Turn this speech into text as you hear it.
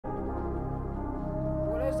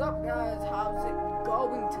up, guys? How's it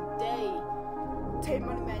going today? Tape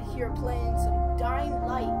Money Man here playing some Dying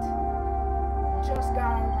Light. Just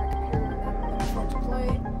got on my computer and I'm ready to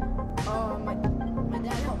play. My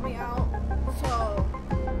dad helped me out, so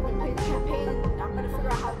we're playing the campaign. And I'm gonna figure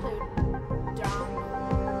out how to play down.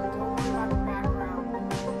 Don't worry about the background.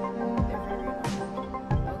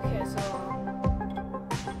 Okay, so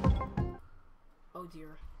oh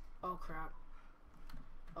dear. Oh crap.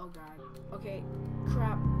 Oh god. Okay,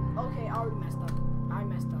 crap. Okay, I already messed up. I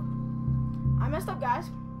messed up, guys.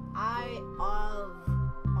 I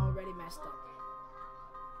already messed up.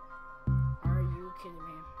 Are you kidding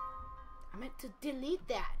me? I meant to delete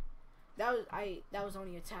that. That was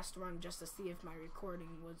only a test run just to see if my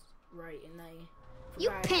recording was right, and I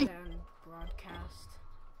forgot to broadcast.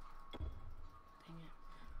 Dang it.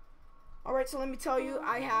 Alright, so let me tell you,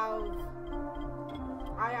 I have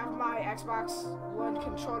my Xbox One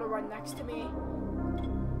controller right next to me.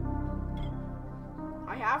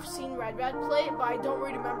 I have seen Red play it, but I don't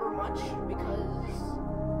really remember much because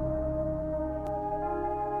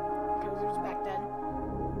it was back then.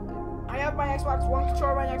 I have my Xbox One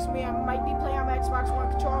controller right next to me. I might be playing on my Xbox One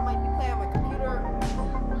controller, might be playing on my computer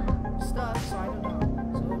stuff, so I don't know.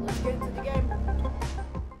 So let's get into the game.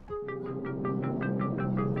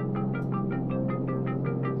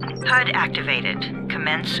 HUD activated.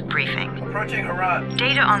 Commence briefing. Approaching Haran.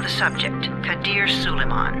 Data on the subject, Kadir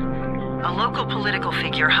Suleiman, a local political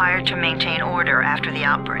figure hired to maintain order after the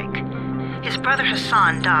outbreak. His brother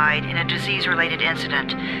Hassan died in a disease-related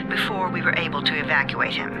incident before we were able to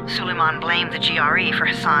evacuate him. Suleiman blamed the GRE for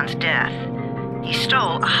Hassan's death. He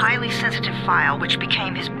stole a highly sensitive file which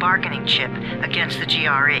became his bargaining chip against the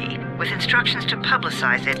GRE, with instructions to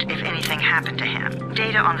publicize it if anything happened to him.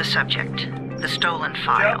 Data on the subject. The stolen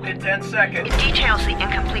file. Jump in 10 seconds. It details the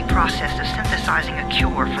incomplete process of synthesizing a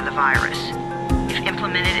cure for the virus. If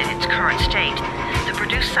implemented in its current state, the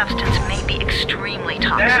produced substance may be extremely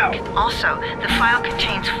toxic. Now. Also, the file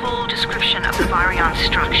contains full description of the virion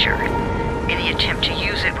structure. Any attempt to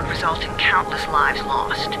use it would result in countless lives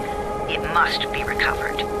lost. It must be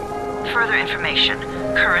recovered. Further information,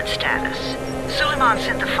 current status. Suleiman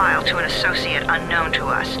sent the file to an associate unknown to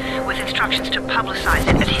us, with instructions to publicize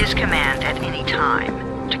it at his command at any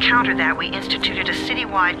time. To counter that, we instituted a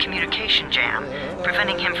citywide communication jam,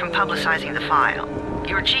 preventing him from publicizing the file.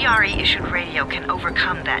 Your GRE-issued radio can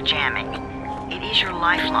overcome that jamming. It is your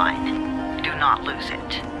lifeline. Do not lose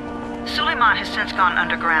it. Suleiman has since gone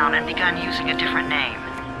underground and begun using a different name.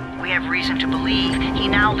 We have reason to believe he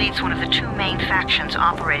now leads one of the two main factions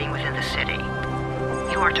operating within the city.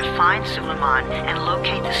 You are to find Suleiman and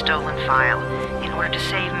locate the stolen file in order to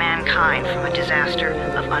save mankind from a disaster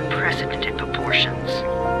of unprecedented proportions.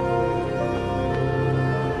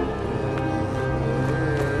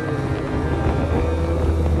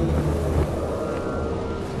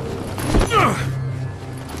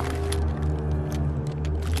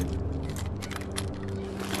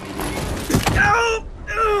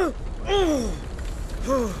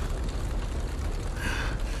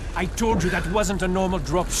 I told you that wasn't a normal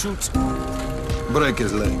drop shoot. Break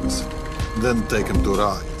his legs, then take him to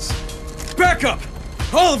rides. Back up!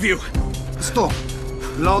 All of you! Stop!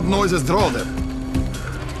 Loud noises draw them.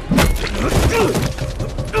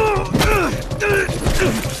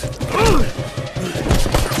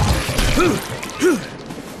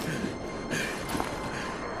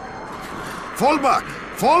 Fall back!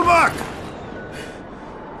 Fall back!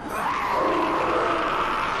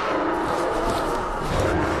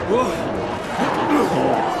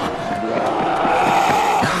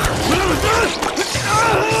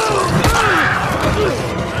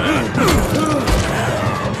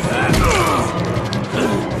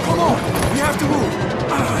 Come on! We have to move!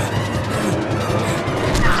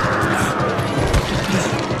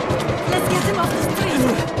 Let's get him off the street!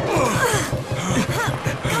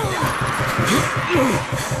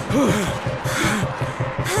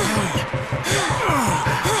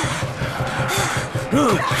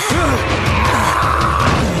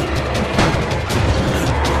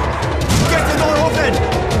 Get the door open!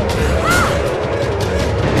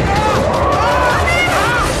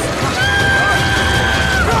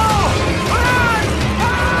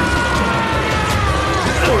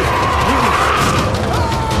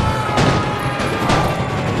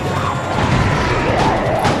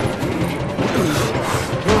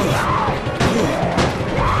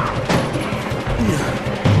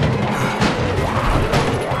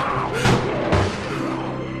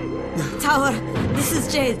 Tower, this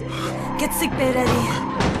is Jade. Get sickbay ready.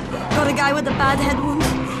 Got a guy with a bad head wound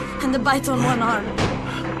and a bite on one arm.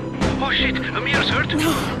 Oh shit, Amir's hurt?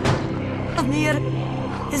 No. Amir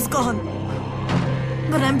is gone.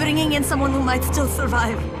 but I'm bringing in someone who might still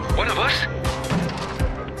survive. One of us?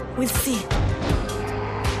 We'll see.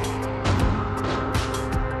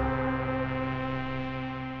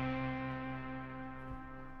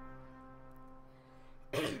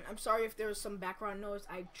 I'm sorry if there was some background noise.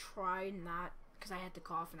 I tried not, because I had to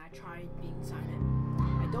cough, and I tried being silent.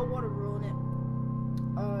 I don't want to ruin it.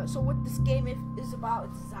 So what this game is about,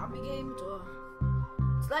 it's a zombie game.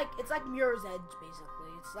 It's like Mirror's Edge,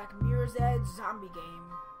 basically. It's like Mirror's Edge zombie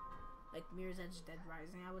game. Like Mirror's Edge Dead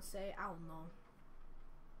Rising, I would say. I don't know.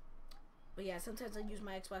 But yeah, sometimes I use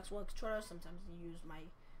my Xbox One controller, sometimes I use my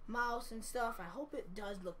mouse and stuff. I hope it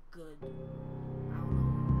does look good. I don't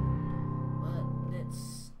know.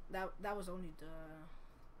 But that was only the...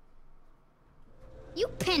 You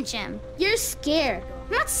pinch him. You're scared.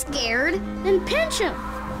 I'm not scared. Then pinch him.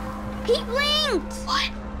 He blinked.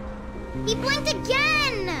 What? He blinked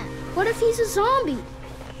again. What if he's a zombie?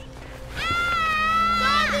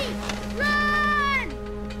 Ah! Zombie! Run!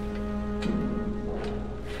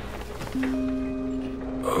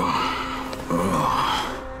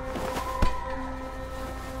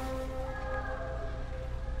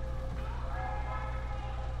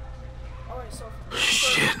 Alright, so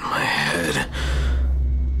Shit, my head.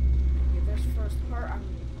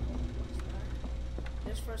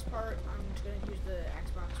 This first part, I'm just gonna use the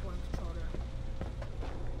Xbox One controller.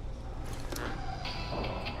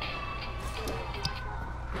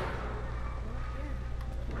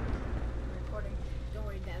 Recording. Don't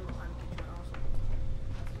worry, Dad will find the picture also.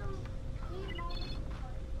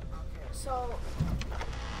 Okay, so.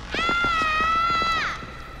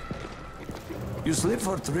 You sleep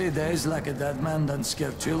for 3 days like a dead man, then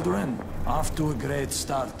scare children? Off to a great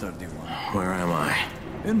start, 31. Where am I?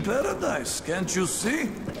 In paradise, can't you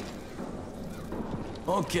see?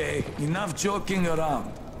 Okay, enough joking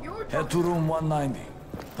around. Head to room 190.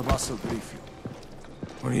 The boss will brief you.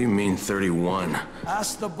 What do you mean, 31?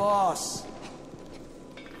 Ask the boss.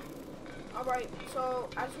 Alright, so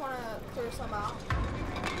I just wanna clear some out.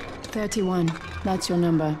 31. That's your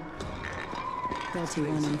number.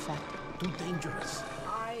 31, in fact. Too dangerous.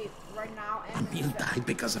 Right now am Emil died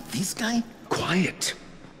because of this guy? Quiet.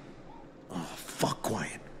 Oh, fuck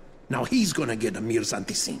quiet. Now he's gonna get Amir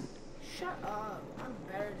Santisin. Shut up. I'm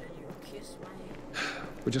better than you. Kiss my...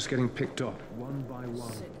 We're just getting picked up, one by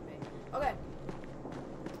one. Sick of me. Okay.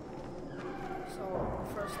 So,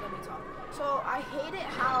 first let me talk. So, I hated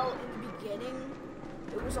how in the beginning,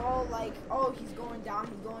 it was all like, oh, he's going down.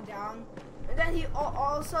 And then he,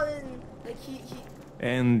 all of a sudden, like, he...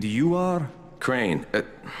 And you are? Crane,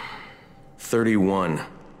 31.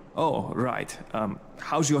 Oh, right.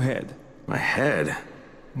 How's your head? My head?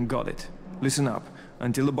 Got it. Listen up.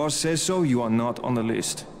 Until the boss says so, you are not on the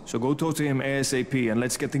list. So go talk to him ASAP and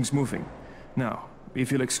let's get things moving. Now,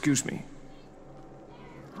 if you'll excuse me.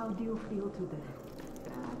 How do you feel today?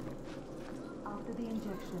 Bad. After the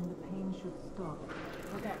injection, the pain should stop.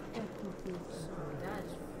 Okay. So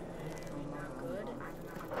that's not good.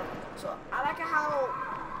 So I like how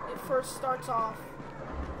it first starts off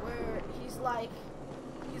where he's like,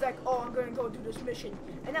 oh, I'm gonna go do this mission,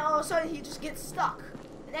 and then all of a sudden he just gets stuck,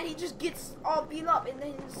 and then he just gets all beat up, and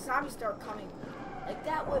then the zombies start coming. Like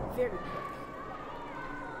that went very quick.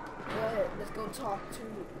 But let's go talk to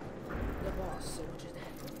the boss, which is the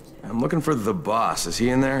headquarters. I'm looking for the boss. Is he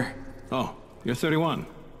in there? Oh, you're 31.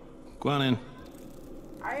 Go on in.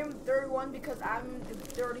 I am 31 because I'm the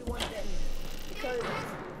 31 then. Because...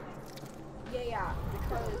 Yeah,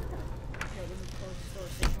 because... Okay, let me close the door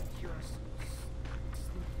so they don't hear us.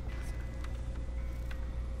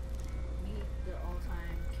 Meet the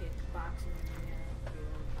all-time kickboxing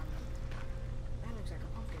that looks like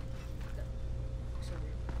a pumpkin. So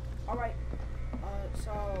weird. Alright.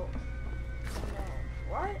 So... No.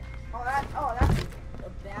 What? Oh, that's a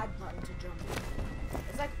bad button to jump in.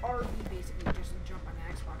 It's like RB basically, just to jump on the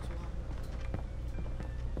Xbox One.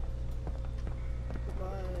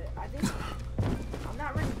 But I think I'm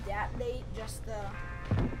not really that late, just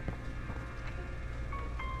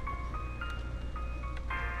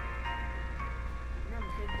remember,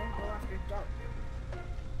 kid, don't go after dark.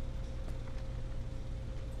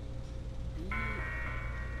 Be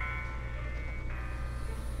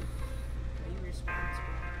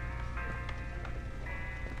responsible.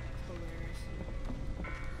 It's hilarious.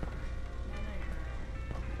 No, you're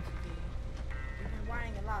We've been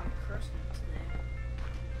whining a lot of cursing today.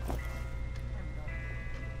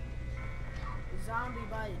 Zombie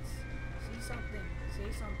bites. See something. Say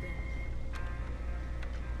something.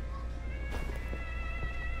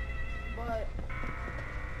 But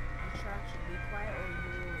attraction. Be quiet or you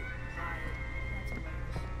will buy it. That's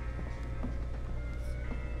hilarious.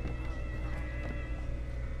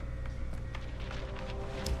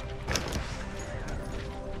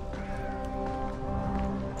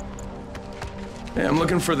 Hey, I'm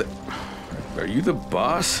looking for the... Are you the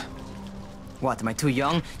boss? What, am I too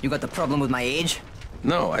young? You got the problem with my age?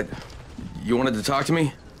 No, You wanted to talk to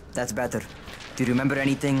me? That's better. Do you remember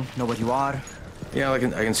anything? Know what you are? Yeah, I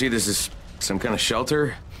can see this is some kind of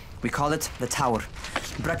shelter. We call it the Tower.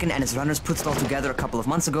 Brecken and his runners put it all together a couple of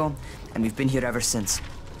months ago, and we've been here ever since.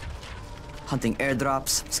 Hunting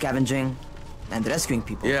airdrops, scavenging, and rescuing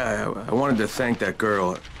people. Yeah, I wanted to thank that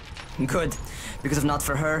girl. Good, because if not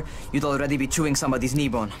for her, you'd already be chewing somebody's knee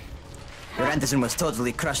bone. Your Anderson was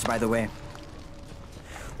totally crushed, by the way.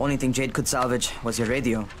 Only thing Jade could salvage was your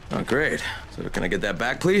radio. Oh, great. So can I get that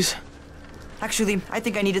back, please? Actually, I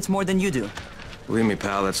think I need it more than you do. Believe me,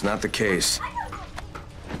 pal, that's not the case.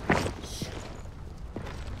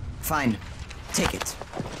 Fine. Take it.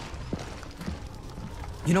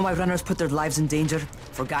 You know why runners put their lives in danger?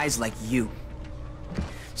 For guys like you.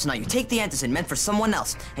 So now you take the Anderson meant for someone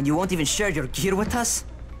else, and you won't even share your gear with us?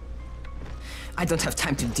 I don't have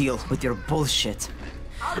time to deal with your bullshit.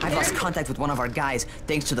 I've lost contact with one of our guys,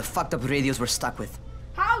 thanks to the fucked up radios we're stuck with.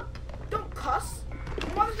 How? Don't cuss.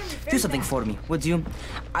 Your mother's gonna be very Do something mad. for me, would you?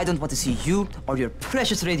 I don't want to see you or your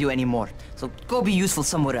precious radio anymore, so go be useful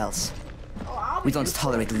somewhere else. We don't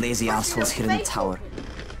tolerate lazy assholes here in the tower.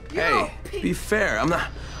 Hey, be fair. I'm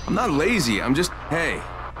not lazy. I'm just, hey,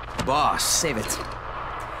 boss. Save it.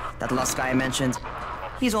 That last guy I mentioned,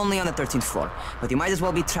 he's only on the 13th floor, but he might as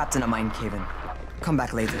well be trapped in a mine cave-in. Come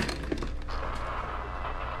back later.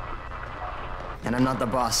 And I'm not the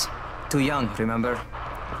boss. Too young, remember?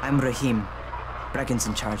 I'm Rahim. Brecken's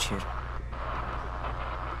in charge here.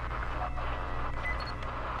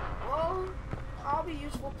 Well, I'll be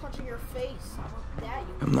useful punching your face. How about that,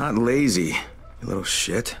 you? I'm not lazy, you little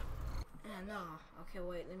shit. No. Okay,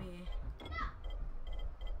 wait. Let me.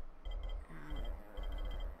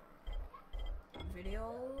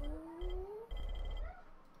 Video.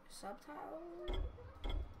 Subtitle.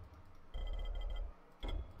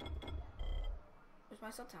 Where's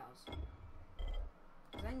my subtitles?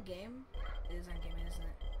 Is that in game? It is on game, isn't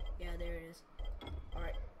it? Yeah, there it is.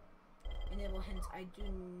 Alright. Enable hints. I do.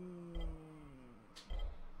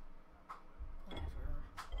 Whatever.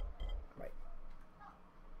 Right.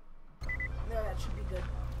 No, that should be good.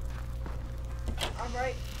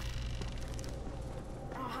 Alright.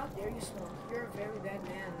 Oh, how dare you smoke? You're a very bad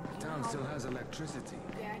man. Town still has electricity.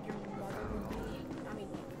 Bad your mother would be. I mean,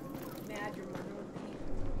 mad your mother would be.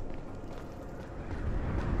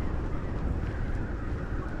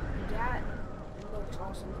 That looks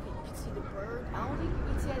awesome. Look, you can see the bird. I don't think you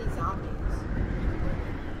can see any zombies.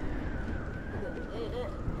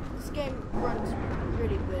 This game runs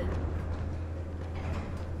pretty good.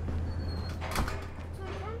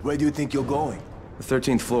 Where do you think you're going? The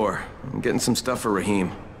 13th floor. I'm getting some stuff for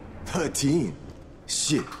Rahim. 13?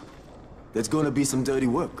 Shit. That's gonna be some dirty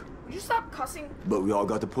work. Would you stop cussing? But we all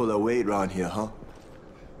got to pull our weight around here, huh?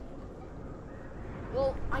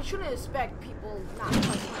 Well, I shouldn't expect people not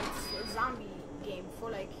cussing. It's a zombie game for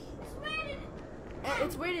like...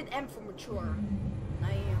 It's rated M for mature.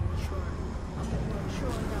 I am mature. I'm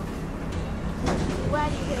mature now.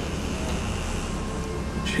 Glad you hit it.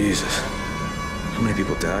 Jesus. How many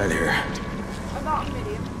people died here? About a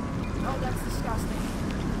million. Oh, that's disgusting.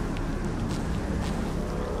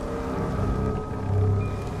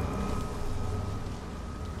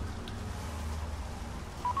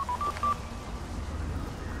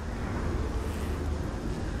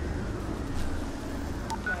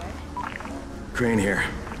 Crane here.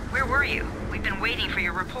 Where were you? We've been waiting for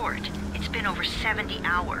your report. It's been over 70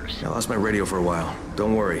 hours. I lost my radio for a while.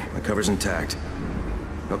 Don't worry, my cover's intact.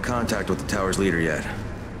 No contact with the tower's leader yet.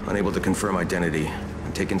 Unable to confirm identity.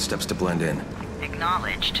 I'm taking steps to blend in.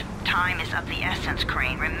 Acknowledged. Time is of the essence,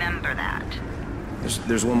 Crane. Remember that.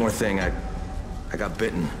 There's one more thing. I got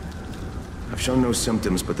bitten. I've shown no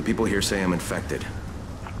symptoms, but the people here say I'm infected.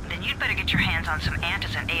 Then you'd better get your hands on some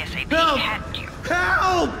antizin ASAP. Help! Hadn't you?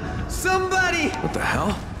 Help! Somebody! What the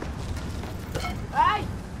hell? Hey!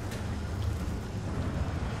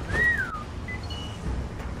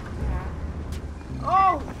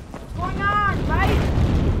 Oh! What's going on, right?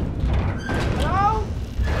 Hello?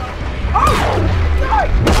 Oh! Sorry!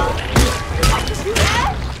 You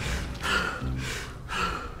dead?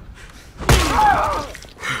 Oh!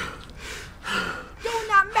 Do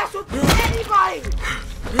not mess with anybody!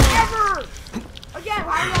 Ever! Again,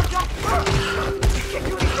 why are you jump? Kick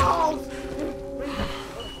you in the balls!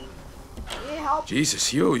 Need help?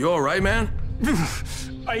 Jesus, you alright, man?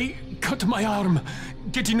 I cut my arm,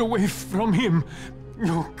 getting away from him.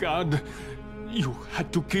 Oh, God. You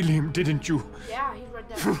had to kill him, didn't you? Yeah, he's right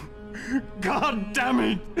there. God damn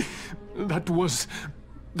it! That was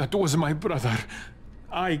my brother.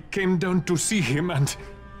 I came down to see him and...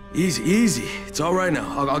 Easy, easy. It's all right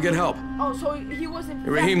now. I'll get help. Oh, so he wasn't... Hey,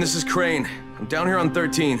 Rahim, this is Crane. I'm down here on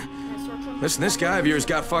 13. Listen, this guy of yours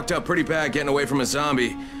got fucked up pretty bad getting away from a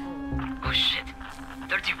zombie. Oh shit.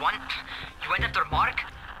 31? You went after Mark?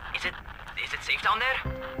 Is it safe down there?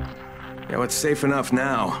 Yeah, well, it's safe enough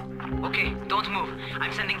now. Okay, don't move.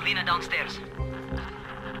 I'm sending Lena downstairs.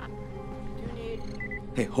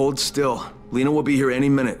 Hey, hold still. Lena will be here any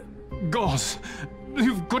minute. Gauze.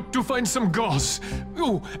 You've got to find some gauze.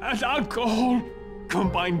 Oh, and alcohol.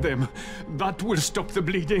 Combine them. That will stop the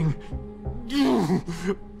bleeding.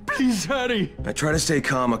 Please hurry. I try to stay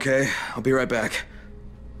calm, okay? I'll be right back.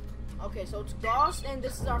 Okay, so it's gauze, and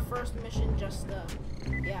this is our first mission. Just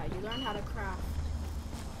yeah, you learn how to craft.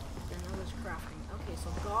 You know what's crafting. Okay, so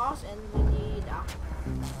gauze, and we need alcohol.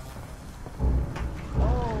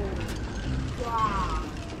 Oh, wow.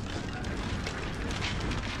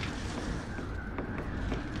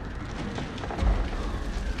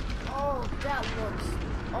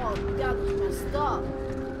 Oh, that looks messed up.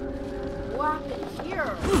 What happened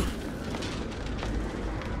here?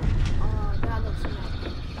 Oh, that looks messed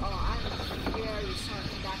up. Oh, I'm very sorry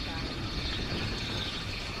for that guy.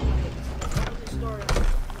 Alright, let's open the story.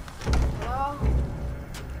 Hello? Okay,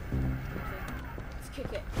 let's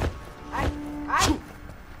kick it. Ow!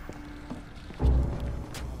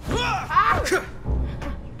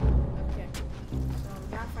 Okay, so we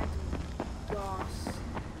gotta find some gauze.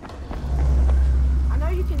 I know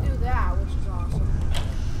you can do that, which is awesome.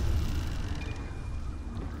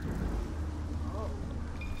 Oh.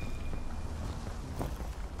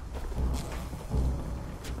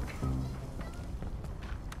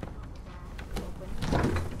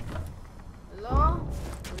 Hello?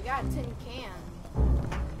 We got a tin can. I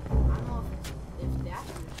don't know if that's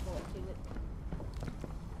useful. Okay,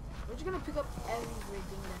 we're just gonna pick up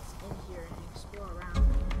everything that's in here and explore around.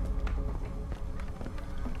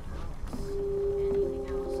 Anything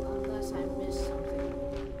else, unless I missed something.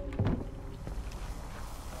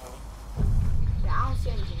 Yeah, I don't see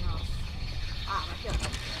anything else. Ah, right here.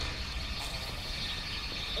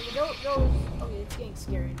 Okay, okay, it's getting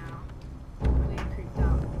scary now. I'm getting creeped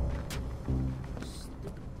out.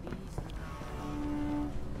 Stupid bees now.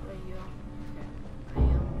 Where are you? Okay, I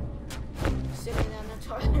am sitting on the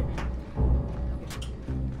toilet.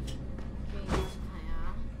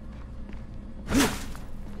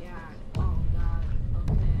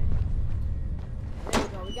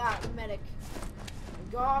 Medic.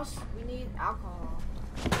 Gauze, we need alcohol.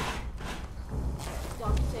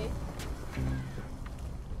 Duct tape.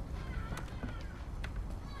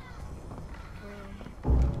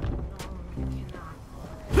 No, you cannot.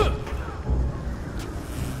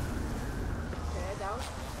 Okay, that was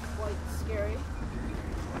quite scary.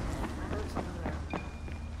 I heard something there.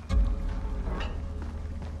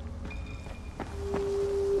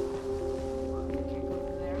 I can't go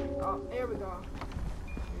through there. Oh, there we go.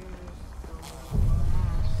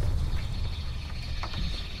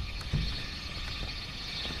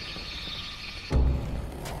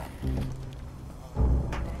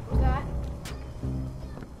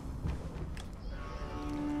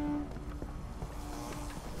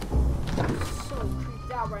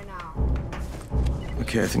 Right now.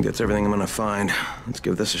 Okay, I think that's everything I'm gonna find. Let's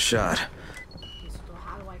give this a shot. Okay, so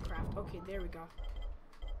how do I craft? Okay, there we go.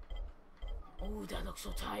 Oh, that looks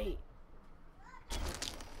so tight. There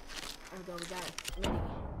we go, we got it. Mini.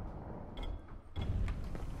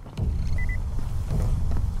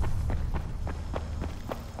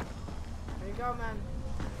 There you go, man.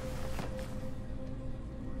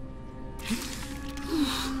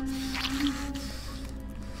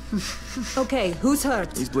 Okay, who's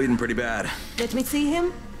hurt? He's bleeding pretty bad. Let me see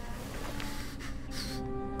him.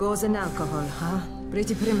 Gauze and alcohol, huh?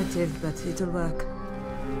 Pretty primitive, but it'll work.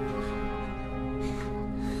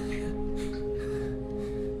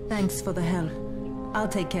 Thanks for the help. I'll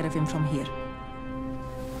take care of him from here.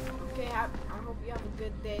 Okay, I hope you have a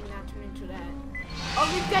good day, not turn into that. Oh,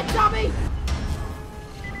 you dead zombie!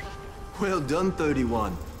 Well done,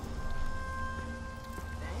 31.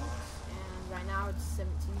 Right now it's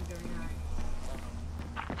 17:39.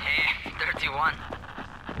 Hey, 31.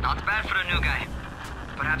 Not bad for a new guy.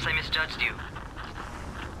 Perhaps I misjudged you.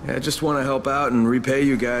 Yeah, I just want to help out and repay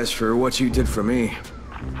you guys for what you did for me.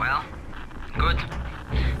 Well, good.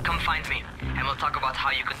 Come find me, and we'll talk about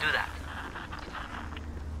how you can do that.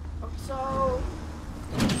 So,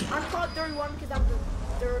 I'm called 31 because I'm the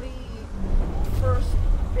 31st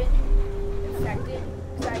been infected.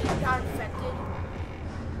 Because I got infected.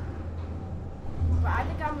 But I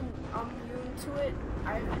think I'm immune to it.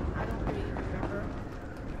 I don't really remember.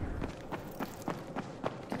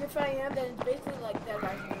 If if I am, then it's basically like Dead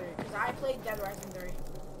Rising 3. Because I played Dead Rising 3.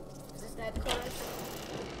 Is this Dead Coders?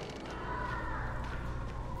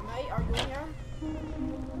 Mate, are you in here?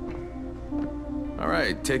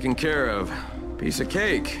 Alright, taken care of. Piece of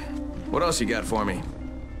cake. What else you got for me?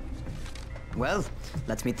 Well,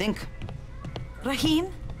 let me think.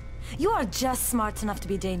 Rahim, you are just smart enough to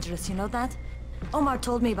be dangerous, you know that? Omar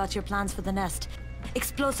told me about your plans for the nest.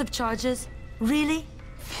 Explosive charges? Really?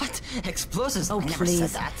 What? Explosives? Oh, I never please. said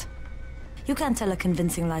that. You can't tell a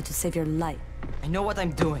convincing lie to save your life. I know what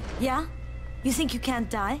I'm doing. Yeah? You think you can't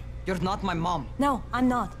die? You're not my mom. No, I'm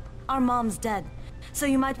not. Our mom's dead. So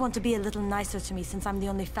you might want to be a little nicer to me since I'm the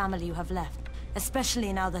only family you have left.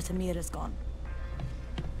 Especially now that Amir is gone.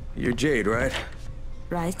 You're Jade, right?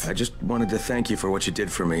 Right. I just wanted to thank you for what you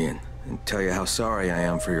did for me and tell you how sorry I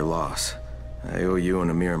am for your loss. I owe you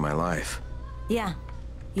and Amir my life. Yeah,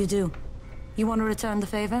 you do. You want to return the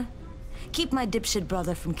favor? Keep my dipshit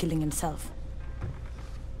brother from killing himself.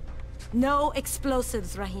 No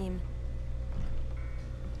explosives, Rahim.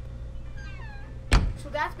 So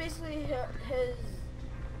that's basically his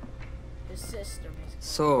sister, basically.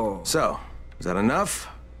 So, is that enough?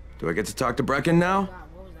 Do I get to talk to Brecken now?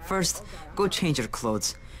 First, go change your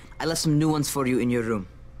clothes. I left some new ones for you in your room.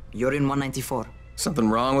 You're in 194. Something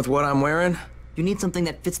wrong with what I'm wearing? You need something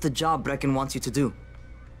that fits the job Brecken wants you to do.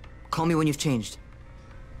 Call me when you've changed.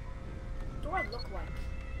 What do I look like?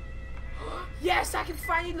 Yes, I can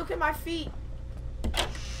finally look at my feet.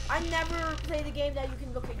 I never played a game that you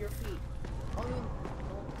can look at your feet. Only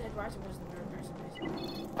Dead Rising was the third person,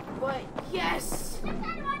 basically. But yes.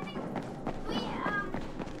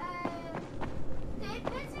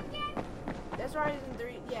 That's Rising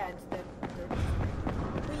 3. Yeah, it's the third person.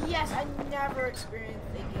 But yes, I never experienced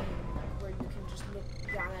a game where you can just look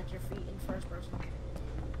down at your feet in first person.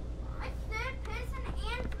 It's third person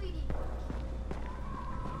and 3D.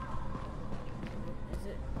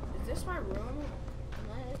 Is this my room?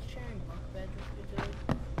 Am I sharing bunk bed with you, dude?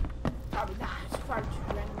 Probably not. It's probably just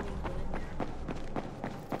randomly go in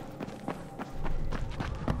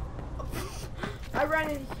there. I ran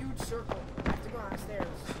in a huge circle. I have to go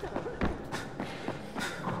downstairs.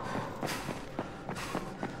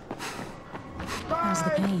 How's the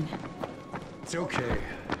pain? It's okay.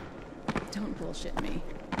 Don't bullshit me.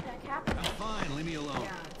 I'm fine, leave me alone.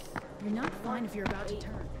 You're not fine if you're about to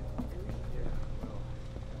turn.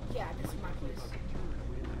 Yeah, this is my place.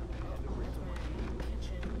 Oh, that's my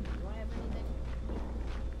kitchen. Do I have anything?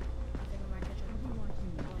 Nothing in my kitchen.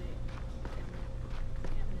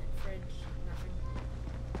 Cabinet, fridge, nothing.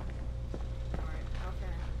 Alright,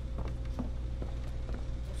 okay.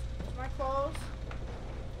 Where's my clothes?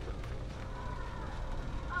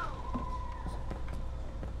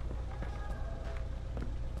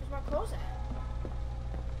 Where's my clothes at?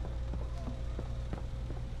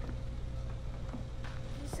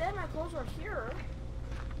 He said my clothes are here.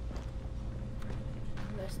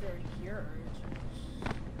 Unless they're here.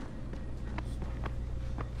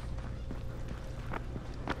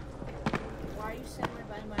 Why are you sitting right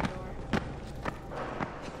by my door?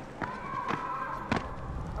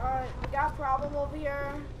 Alright, we got a problem over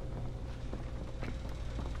here.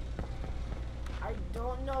 I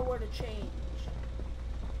don't know where to change.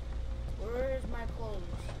 Where is my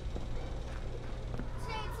clothes?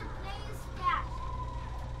 Say it's a player's stash.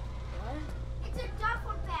 What? It's a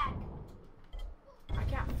duffel bag. I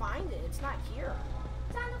can't find it. It's not here.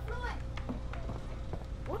 It's on the floor.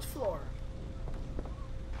 Which floor?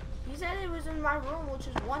 He said it was in my room, which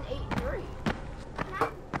is 183.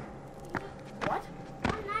 What?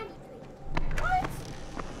 193. What?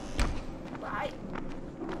 Right.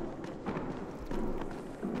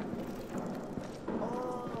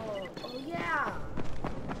 Oh yeah.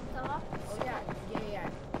 Go up. Oh yeah. Yeah.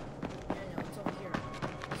 I know, it's over here.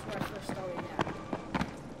 That's where I first started at.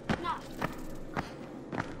 No.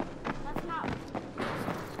 That's not.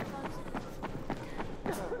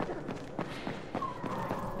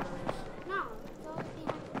 No. Go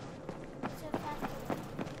behind it. So fast.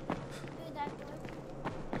 Through that door.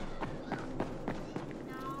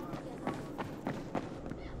 No.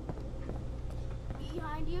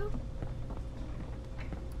 Behind you.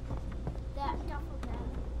 That duffel bag.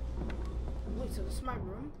 Wait, so this is my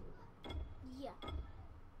room? Yeah.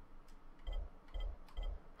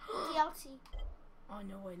 DLC. Oh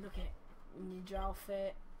no, wait, look at ninja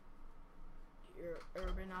outfit, your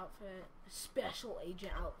urban outfit, special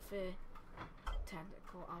agent outfit,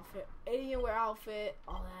 tactical outfit, Alienware outfit,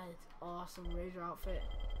 all that is awesome, Razor outfit.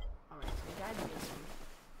 Alright, so we gotta get some.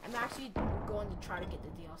 I'm actually going to try to get the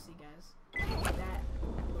DLC, guys. That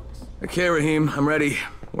looks... Okay, Rahim, I'm ready.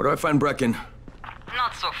 Where do I find Brecken?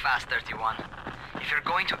 Not so fast, 31. If If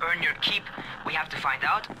you're going to earn your keep, we have to find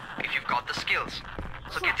out if you've got the skills.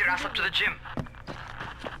 So get your ass up to the gym.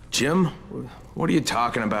 Jim? What are you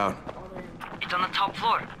talking about? It's on the top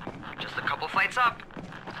floor. Just a couple flights up.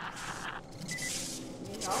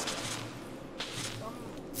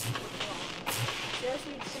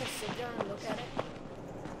 Seriously, just gonna sit there and look at it?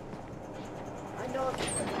 I know it's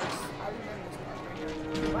this. I remember this part.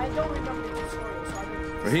 But I don't remember the tutorial, so I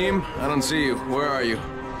didn't. Rahim, I don't see you. Where are you?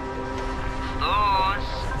 Those.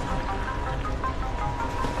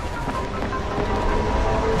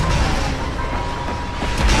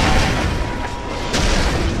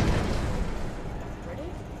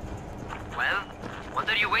 Well, what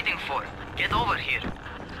are you waiting for? Get over here.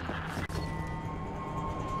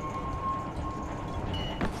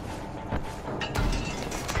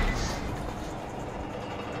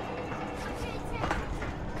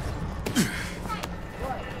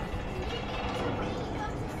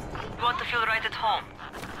 You want to feel right at home?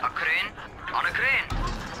 A crane on a crane.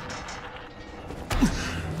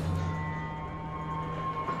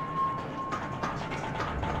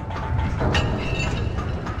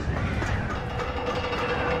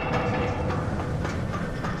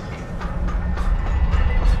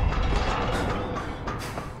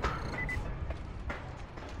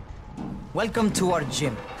 Welcome to our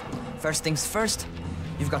gym. First things first,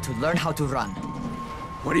 you've got to learn how to run.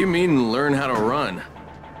 What do you mean, learn how to run?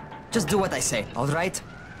 Just do what I say, all right?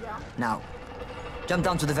 Yeah. Now, jump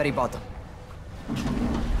down to the very bottom.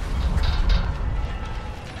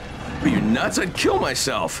 Are you nuts? I'd kill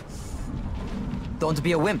myself. Don't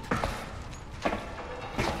be a wimp.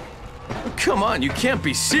 Come on, you can't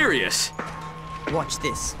be serious. Watch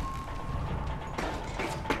this.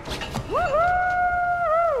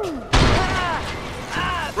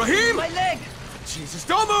 Rahim! My leg! Jesus,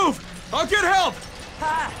 don't move! I'll get help!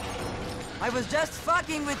 Ha! I was just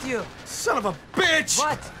fucking with you. Son of a bitch!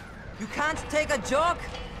 What? You can't take a joke?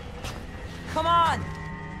 Come on!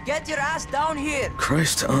 Get your ass down here!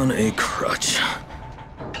 Christ on a crutch.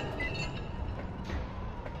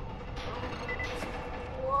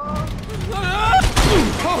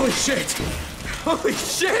 Holy shit! Holy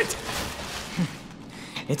shit!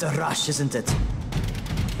 It's a rush, isn't it?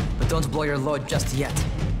 But don't blow your load just yet.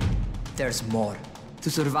 There's more. To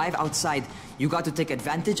survive outside, you got to take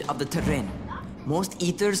advantage of the terrain. Most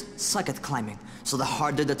eaters suck at climbing, so the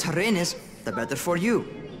harder the terrain is, the better for you.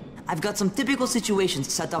 I've got some typical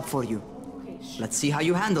situations set up for you. Let's see how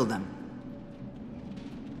you handle them.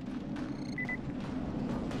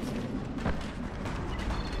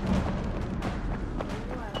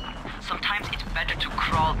 Sometimes it's better to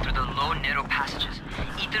crawl through the low, narrow passages.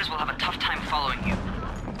 Eaters will have a tough time following you.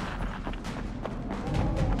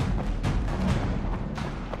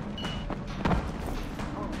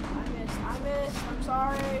 I'm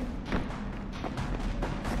sorry.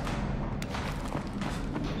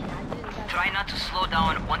 Try not to slow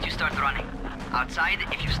down once you start running. Outside,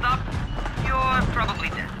 if you stop, you're probably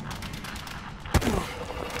dead.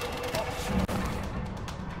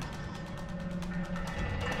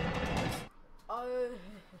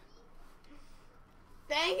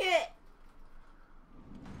 Dang it!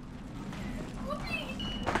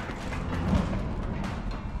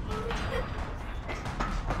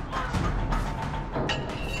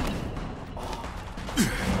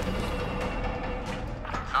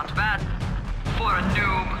 Not bad. For a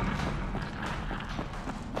noob.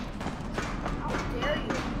 How dare you?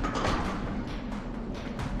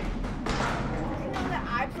 You know that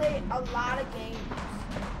I play a lot of games.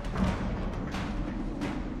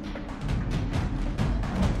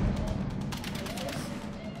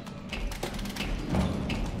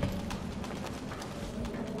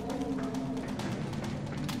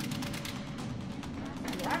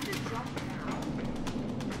 Do I have to jump now?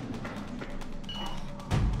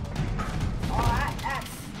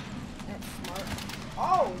 That's smart.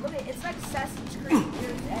 Oh, look at it. It's like Assassin's Creed.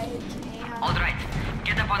 There's Edge and... Alright,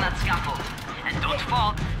 get up on that scaffold. And don't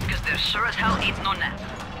fall, because there sure as hell ain't no net.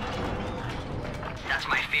 That's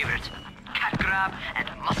my favorite. Cat grab and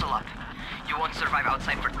muscle up. You won't survive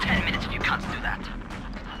outside for 10 minutes if you can't do that.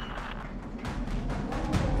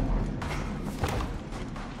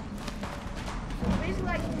 So basically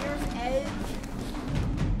like there's Edge.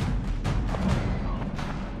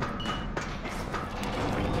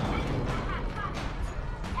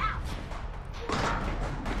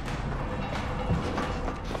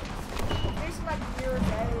 Basically like Mirror's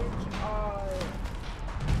Edge,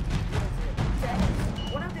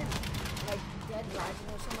 one of the like Dead Rising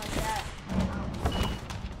or something like that.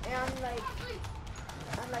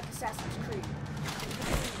 And like Assassin's Creed.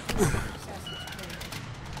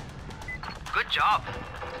 Good job.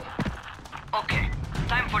 Okay,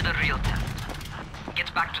 time for the real test.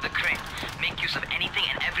 Get back to the crane. Make use of anything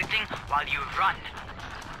and everything while you run.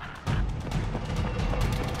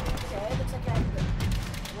 Okay, looks like I have to...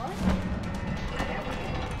 What?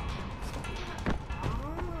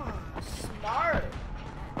 Ah, smart.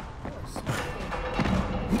 Oh, smart.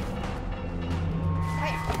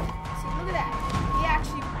 Hey, see, look at that. He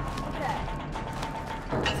actually... Look at that.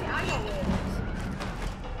 See, I know where it is.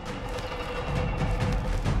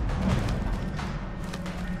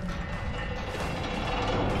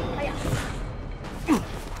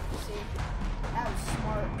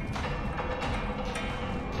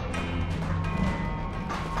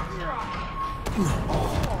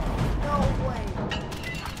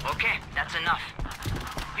 Okay, that's enough.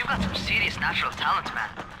 You've got some serious natural talent, man.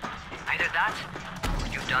 Either that, or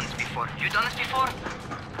you've done this before. You done this before?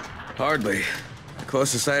 Hardly. The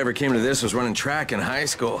closest I ever came to this was running track in high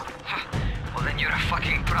school. Well, then you're a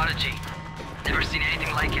fucking prodigy. Never seen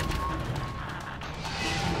anything like it.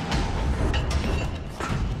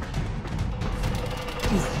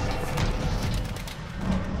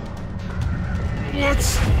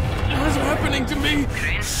 What's happening to me?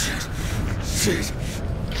 Crane? Shit.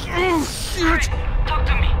 Oh, shit. Crane, talk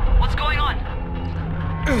to me. What's going on?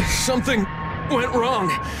 Something went wrong.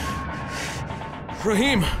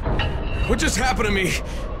 Rahim, what just happened to me?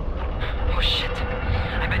 Oh shit.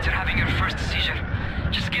 I bet you're having your first seizure.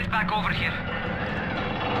 Just get back over here.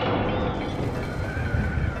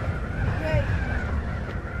 Okay.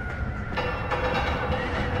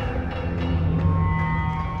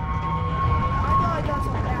 I thought I got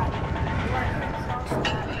some bad. Where I couldn't cross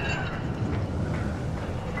that.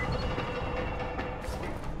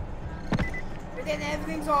 But then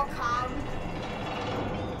everything's all calm.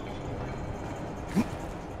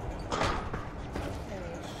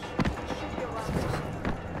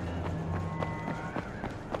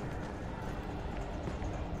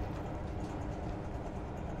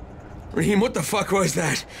 Rahim, what the fuck was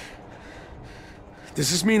that?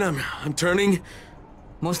 Does this mean I'm turning?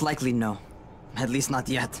 Most likely no. At least not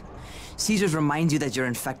yet. Seizures remind you that you're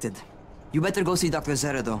infected. You better go see Dr.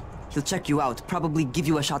 Zere though. He'll check you out, probably give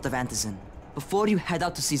you a shot of antizin. Before you head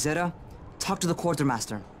out to see Zere, talk to the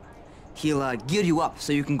quartermaster. He'll gear you up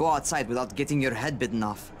so you can go outside without getting your head bitten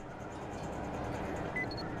off.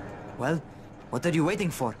 Well, what are you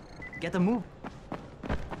waiting for? Get a move.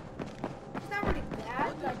 It's not really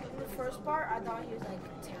bad. Like in the first part, I thought he was like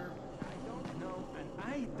terrible. I don't know, and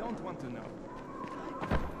I don't want to know.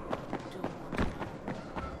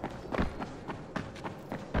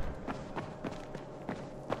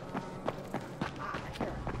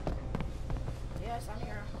 Yes, I'm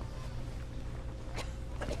here.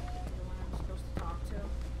 The one I'm supposed to talk to.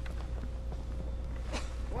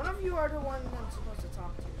 One of you are the one I'm supposed to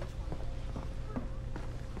talk to. Which one?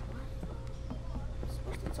 I'm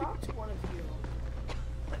supposed to talk to one of you.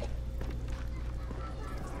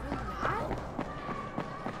 Am I not?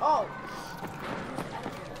 Oh.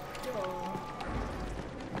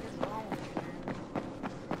 What is wrong with you,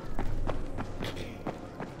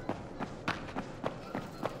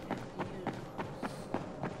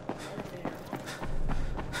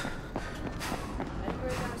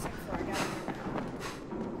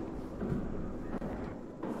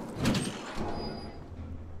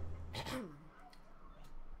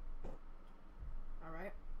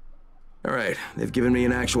 All right, they've given me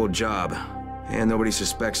an actual job, and nobody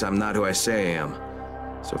suspects I'm not who I say I am.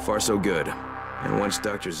 So far, so good. And once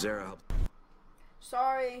Dr. Zere helps...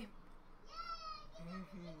 Sorry.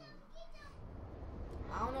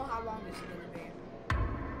 I don't know how long this is gonna be.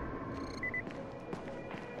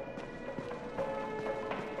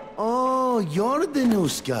 Oh, you're the new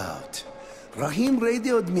scout. Rahim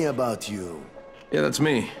radioed me about you. Yeah, that's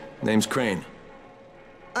me. Name's Crane.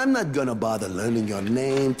 I'm not gonna bother learning your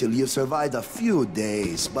name till you've survived a few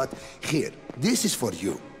days, but here, this is for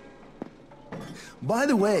you. By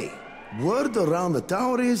the way, word around the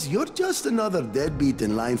tower is you're just another deadbeat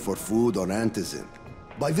in line for food or antizin.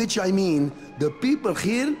 By which I mean, the people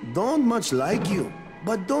here don't much like you.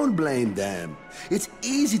 But don't blame them. It's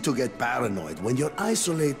easy to get paranoid when you're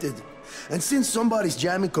isolated. And since somebody's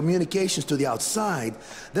jamming communications to the outside,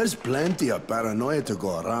 there's plenty of paranoia to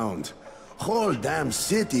go around. Whole damn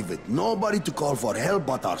city with nobody to call for help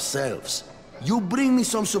but ourselves. You bring me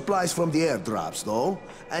some supplies from the airdrops, though,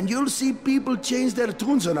 and you'll see people change their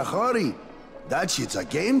tunes in a hurry. That shit's a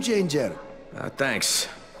game changer. Thanks.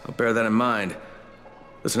 I'll bear that in mind.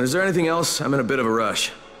 Listen, is there anything else? I'm in a bit of a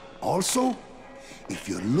rush. Also, if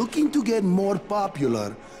you're looking to get more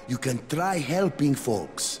popular, you can try helping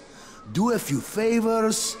folks. Do a few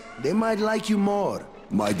favors, they might like you more.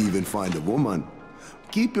 Might even find a woman.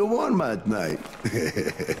 Keep you warm at night. You're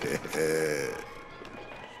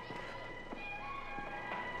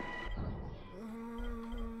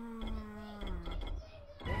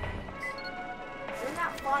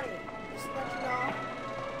not funny. Just to let you know.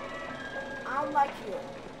 I don't like you.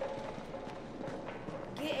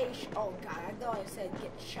 Get a oh god, I thought I said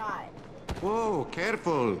get shot. Whoa,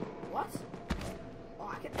 careful. What?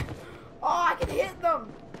 Oh, I can hit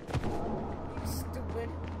them. You stupid.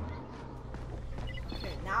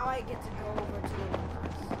 Okay, now I get to go over to the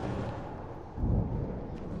press.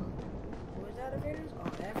 Where's the elevators? Oh,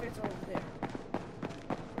 the elevator's over there.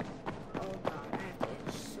 Oh god, I have to hit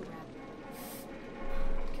so rapid.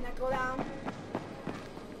 Can I go down?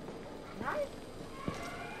 Can I?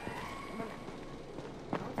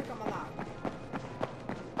 I don't think I'm allowed.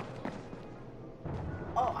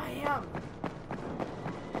 Oh, I am.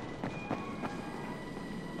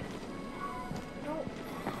 No.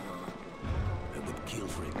 I would kill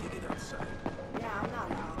for it to get outside. Yeah, I'm not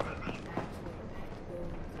allowed.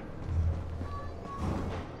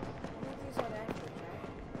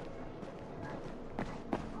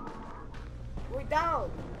 We're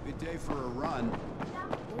down. Good day for a run.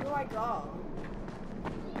 Where do I go?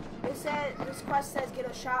 This quest says get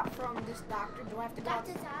a shot from this doctor. Do I have to go?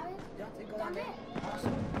 Dr. Zavis? Do I have to go down there?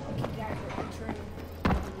 Awesome. Okay, guys, we're entering.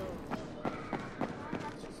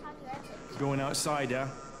 Going outside, yeah?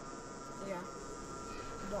 Yeah.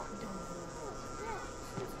 Don't.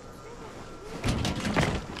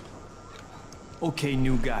 Okay,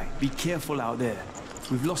 new guy. Be careful out there.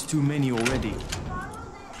 We've lost too many already.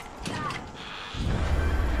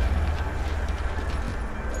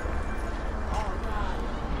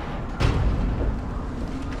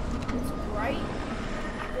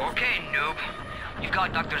 Okay, noob. You've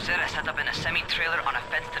got Dr. Zera set up in a semi-trailer on a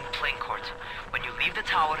fenced-in playing court. When you leave the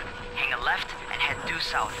tower, hang a left and head due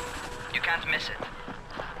south. You can't miss it.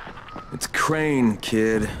 It's Crane,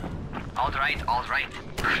 kid. All right.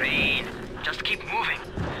 Crane. Just keep moving.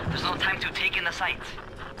 There's no time to take in the sights.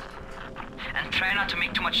 And try not to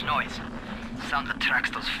make too much noise. Sound attracts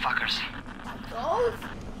those fuckers. Those?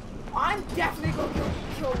 I'm definitely gonna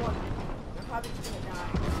kill one. They're probably just gonna die.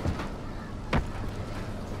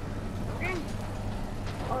 Okay.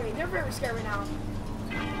 Okay, they're very scary now.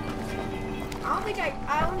 I don't think I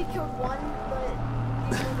only killed one, but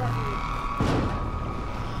these ones are weird.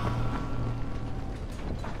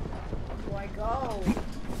 Where do I go?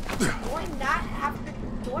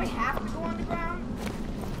 Do I have to go on the ground?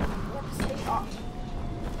 Do I have to stay up?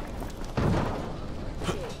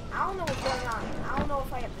 I don't know what's going on. I don't know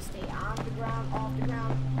if I have to stay on the ground, off the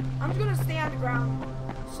ground. I'm just gonna stay on the ground.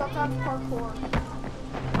 Sometimes parkour.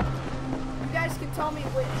 You guys can tell me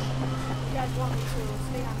which you guys want me to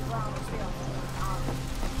stay on the ground or stay off the ground.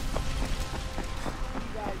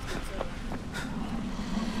 You guys can say.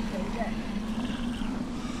 Okay.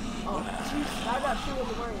 Oh, Jesus, I got she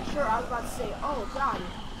wasn't wearing a shirt. I was about to say, oh, God.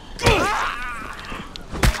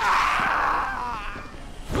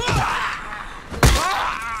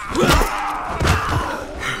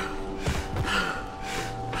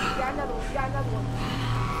 Got another one.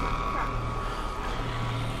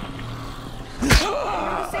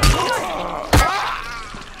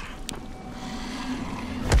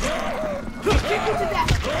 Kick you to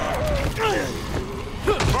death.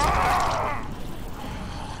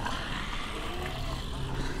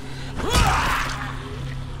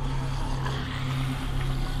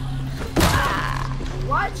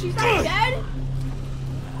 What? She's not dead?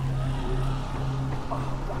 Oh,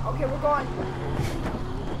 God. Okay, we're going.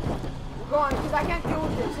 We're going, because I can't deal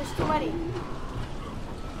with this. There's too many.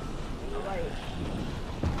 Alright.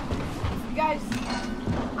 If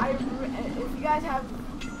you guys have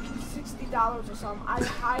 $60 or something, I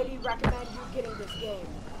highly recommend you getting this game.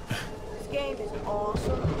 This game is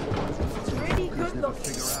awesome. It's really good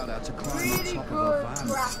looking. Really good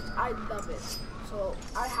graphics. I love it. So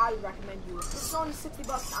I highly recommend you. This is only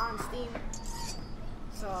 $60 on Steam.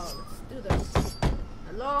 So let's do this.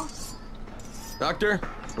 Hello? Doctor?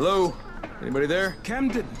 Hello? Anybody there?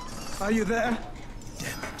 Camden, are you there?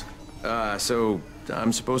 So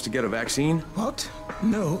I'm supposed to get a vaccine? What?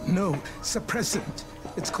 No. Suppressant.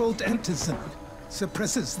 It's called Antizin.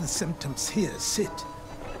 Suppresses the symptoms. Here, sit.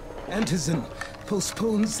 Antizin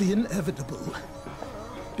postpones the inevitable.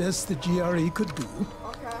 Best the GRE could do.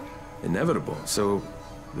 Okay. Inevitable? So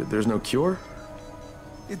there's no cure?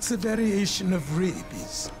 It's a variation of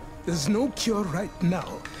rabies. There's no cure right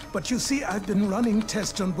now, but you see, I've been running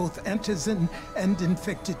tests on both Antizin and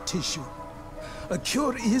infected tissue. A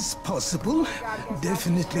cure is possible,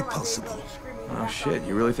 definitely possible. Oh shit,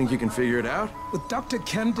 you really think you can figure it out? With Dr.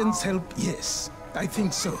 Camden's help, yes, I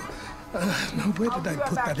think so. Now where did I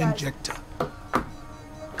put that injector?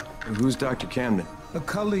 Who's Dr. Camden? A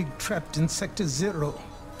colleague trapped in Sector 0,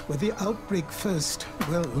 where the outbreak first,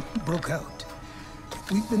 well, broke out.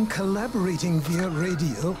 We've been collaborating via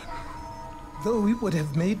radio, though we would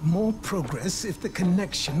have made more progress if the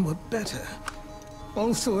connection were better.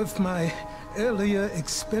 Also, if my earlier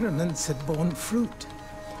experiments had borne fruit.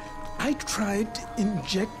 I tried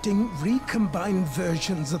injecting recombined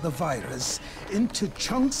versions of the virus into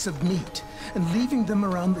chunks of meat and leaving them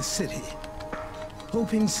around the city,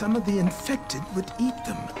 hoping some of the infected would eat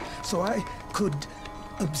them so I could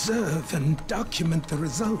observe and document the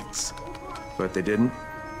results. But they didn't?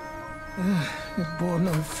 It bore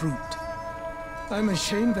no fruit. I'm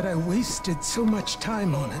ashamed that I wasted so much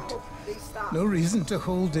time on it. No reason to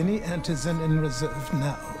hold any Antizin in reserve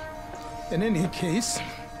now. In any case,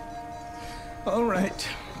 all right,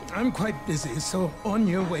 I'm quite busy, so on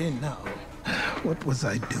your way now. What was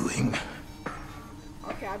I doing?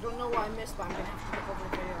 Okay, I don't know what I missed, but I'm gonna have to look over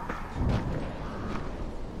the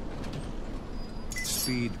video.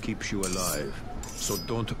 Speed keeps you alive, so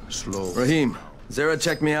don't slow. Rahim, Zere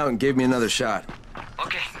checked me out and gave me another shot.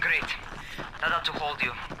 Okay, great. That ought to hold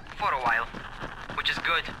you. For a while. Which is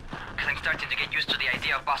good, because I'm starting to get used to the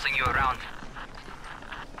idea of bossing you around.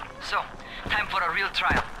 So, time for a real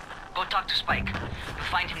trial. Go talk to Spike. You'll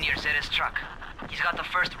find him near Zere's truck. He's got the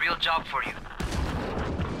first real job for you.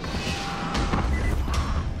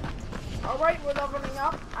 Alright, we're leveling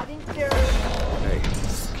up. I think they're... Hey,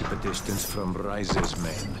 keep a distance from Rise's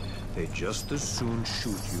men. They just as soon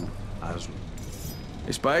shoot you as...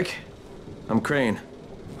 Hey, Spike. I'm Crane.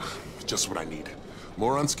 Just what I need.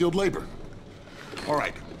 More unskilled labor.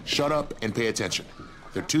 Alright, shut up and pay attention.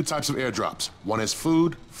 There are two types of airdrops. One is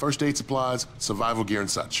food, first aid supplies, survival gear and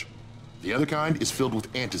such. The other kind is filled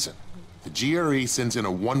with Antizin. The GRE sends in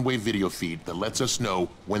a one-way video feed that lets us know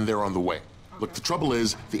when they're on the way. Look, the trouble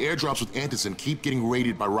is, the airdrops with Antizin keep getting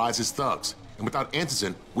raided by Rise's thugs. And without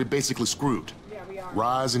Antizin, we're basically screwed.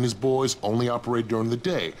 Rise and his boys only operate during the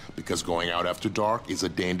day because going out after dark is a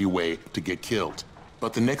dandy way to get killed.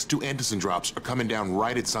 But the next two Antizin drops are coming down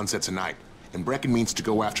right at sunset tonight, and Brecken means to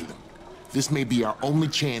go after them. This may be our only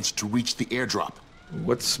chance to reach the airdrop.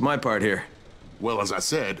 What's my part here? Well, as I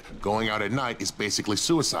said, going out at night is basically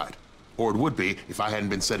suicide. Or it would be if I hadn't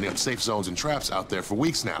been setting up safe zones and traps out there for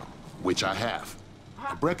weeks now, which I have.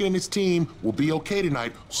 Brecken and his team will be okay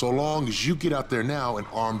tonight so long as you get out there now and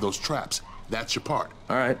arm those traps. That's your part.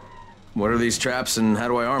 All right. What are these traps and how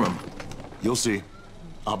do I arm them? You'll see.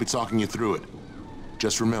 I'll be talking you through it.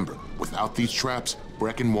 Just remember, without these traps,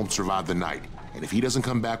 Brecken won't survive the night. And if he doesn't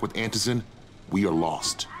come back with Antizin, we are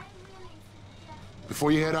lost.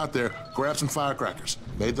 Before you head out there, grab some firecrackers.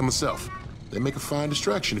 Made them myself. They make a fine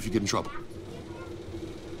distraction if you get in trouble.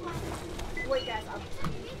 Wait, guys, I'll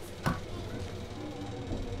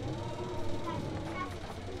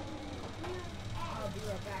be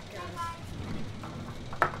right back, guys.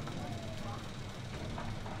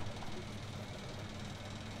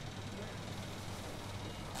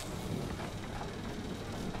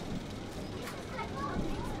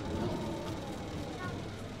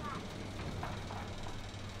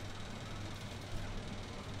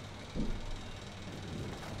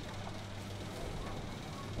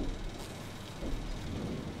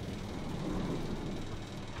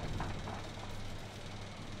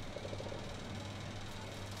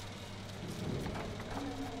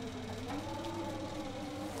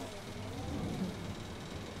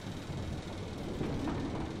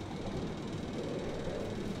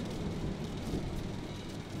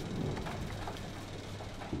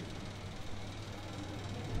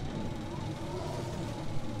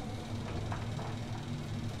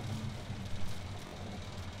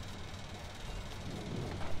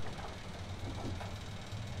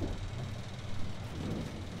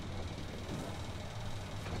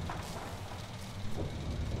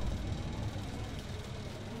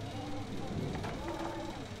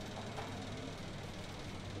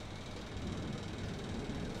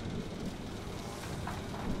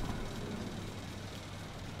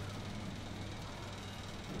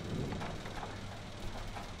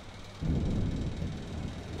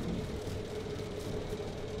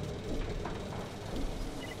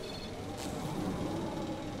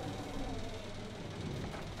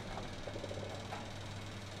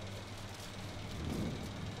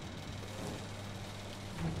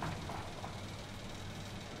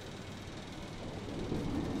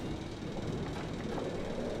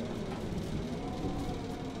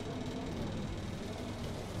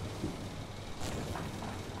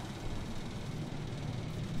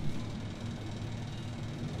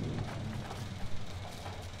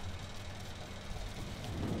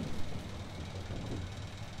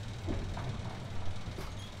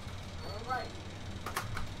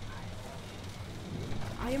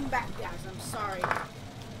 back, guys. I'm sorry.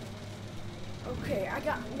 Okay,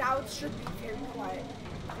 now it should be very quiet.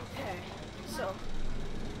 Okay, so.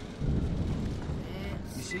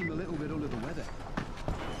 You seem a little bit under the weather.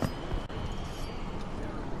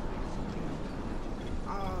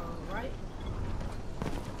 Alright.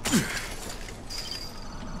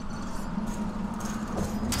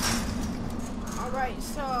 Alright,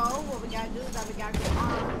 so what we gotta do is that we gotta get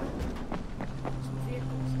on some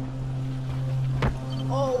vehicles.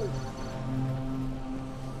 Oh!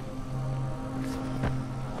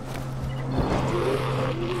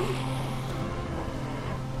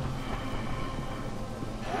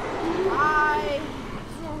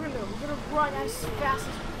 Run as fast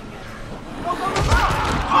as we can get. Go, go, go, go!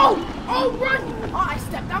 Oh! Oh, run! Oh, I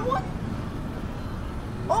stepped on one?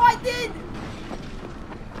 Oh, I did!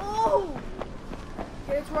 Oh!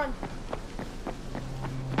 Okay, let's run.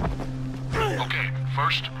 Okay,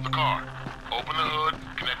 first, the car. Open the hood,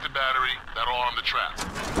 connect the battery, that'll arm the trap.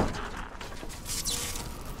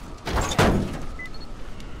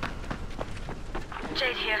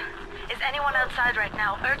 Jade here. Is anyone outside right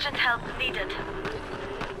now? Urgent help needed.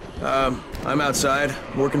 I'm outside,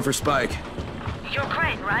 working for Spike. You're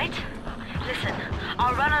Crane, right? Listen,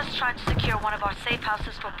 our runners tried to secure one of our safe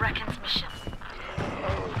houses for Brecken's mission.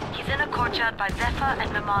 He's in a courtyard by Zephyr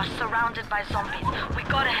and Mimar, surrounded by zombies. We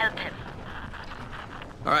gotta help him.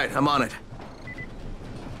 Alright, I'm on it.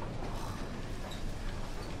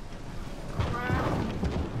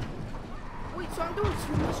 Wait, so I'm doing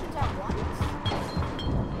 2 missions at once?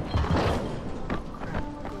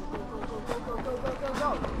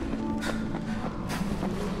 Go.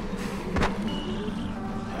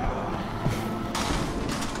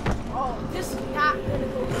 Oh, this is not gonna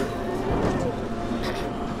go good.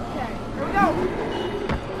 Okay, here we go.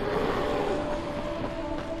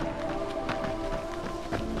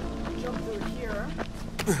 Jump through here.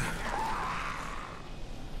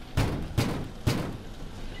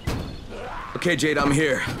 Okay, Jade, I'm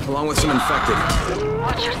here, along with some infected.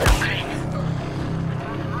 Watch yourself, Crane.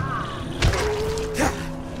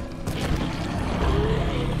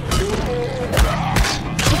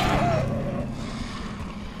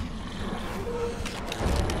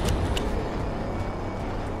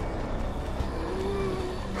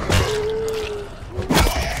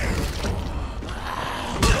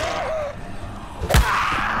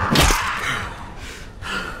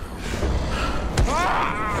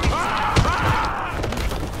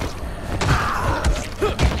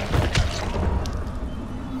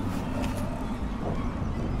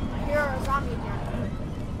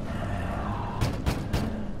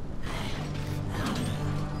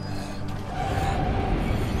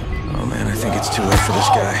 It's too late for this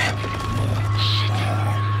guy. Shit.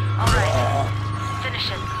 Alright.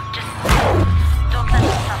 Finish it. Just don't let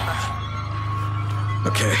him suffer.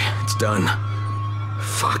 Okay, it's done.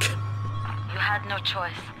 Fuck. You had no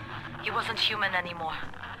choice. He wasn't human anymore.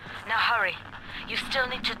 Now hurry. You still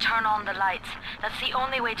need to turn on the lights. That's the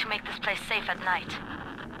only way to make this place safe at night.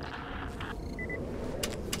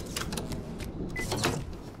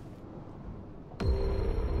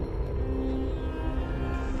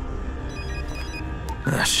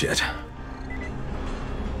 Ah, shit.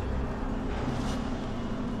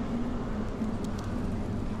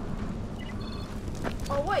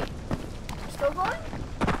 Oh, wait. Still going?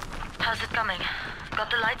 How's it coming? Got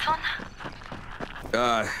the lights on?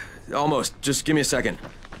 Almost. Just give me a second.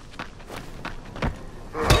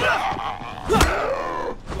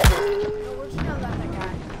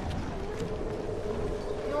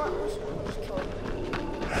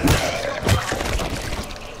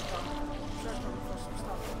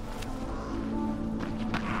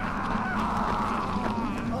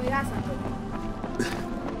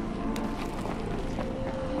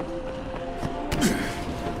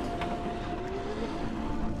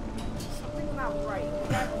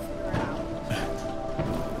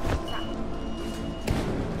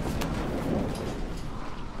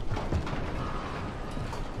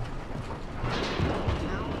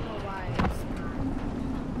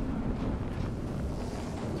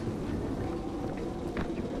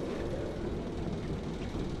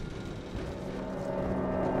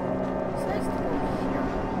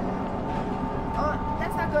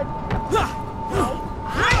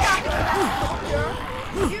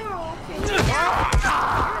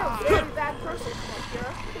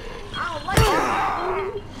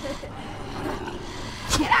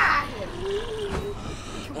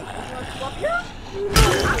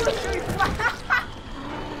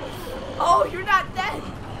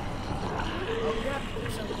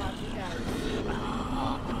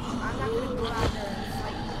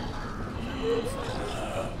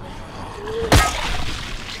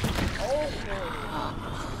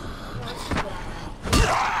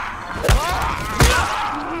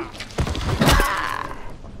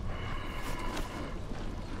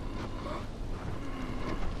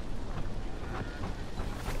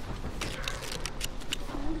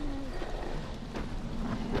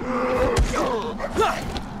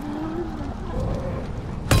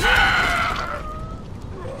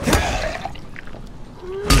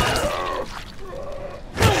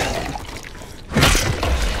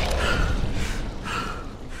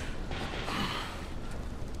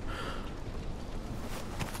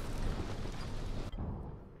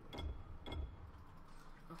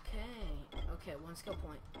 1 skill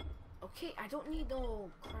point. Okay, I don't need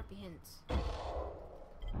no crappy hints.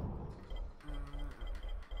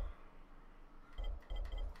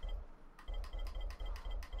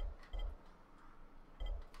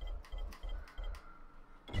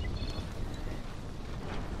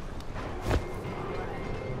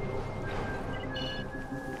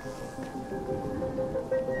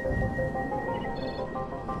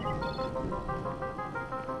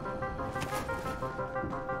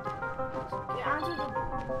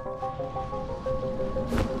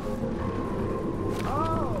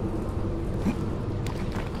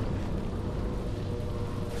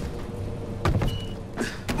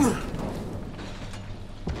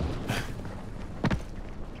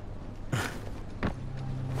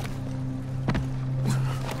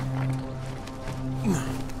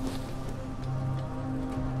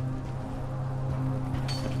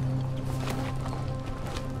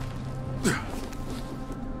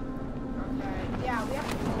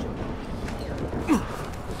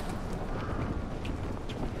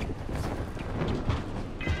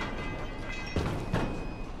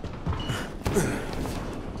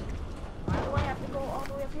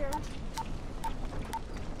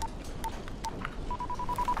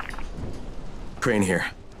 Crane here.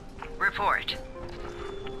 Report.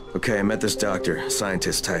 Okay, I met this doctor,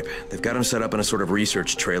 scientist type. They've got him set up in a sort of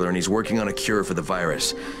research trailer, and he's working on a cure for the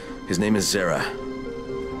virus. His name is Zere.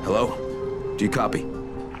 Hello? Do you copy?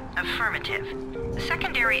 Affirmative.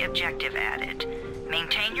 Secondary objective added.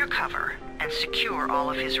 Maintain your cover and secure all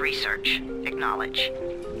of his research. Acknowledge.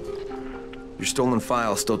 Your stolen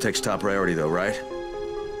file still takes top priority though, right?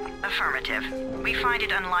 Affirmative. We find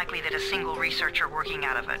it unlikely that a single researcher working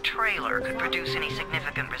out of a trailer could produce any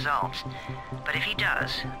significant results. But if he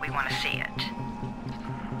does, we want to see it.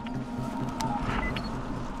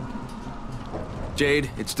 Jade,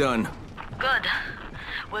 it's done. Good.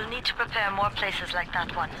 We'll need to prepare more places like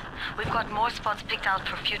that one. We've got more spots picked out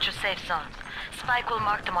for future safe zones. Spike will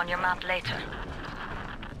mark them on your map later.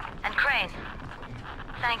 And Crane,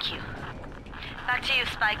 thank you. Back to you,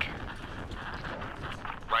 Spike.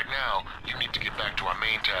 Right now, you need to get back to our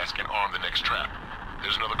main task and arm the next trap.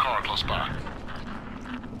 There's another car close by.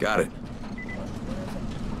 Got it.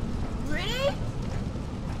 Really?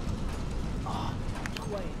 Oh,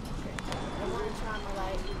 wait. Okay. I want to try my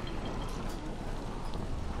light.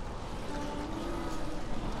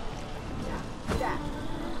 Yeah, that.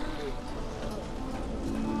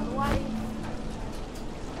 Why?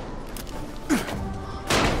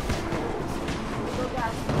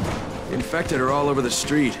 The infected are all over the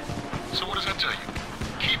street. So what does that tell you?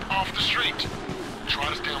 Keep off the street. Try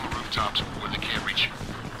to stay on the rooftops where they can't reach you.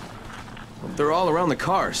 Well, they're all around the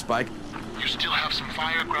car, Spike. You still have some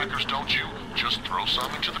firecrackers, don't you? Just throw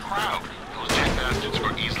some into the crowd. Those dead bastards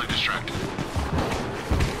are easily distracted.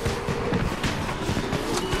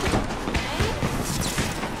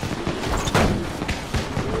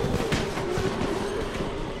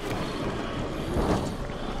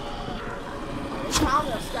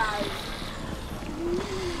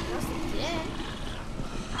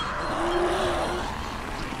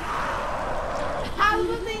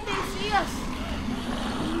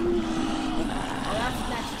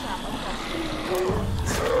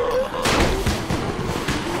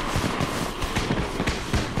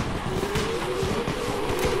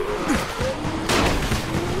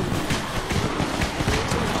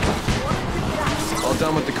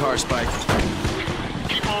 Done with the car, Spike.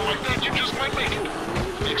 Keep on like that, you just might make it.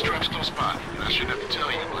 The extract's no spot, and I shouldn't have to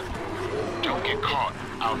tell you, but don't get caught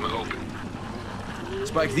out in the open.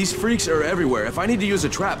 Spike, these freaks are everywhere. If I need to use a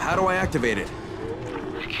trap, how do I activate it?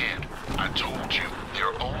 You can't. I told you,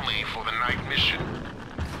 they're only for the night mission.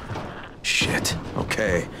 Shit.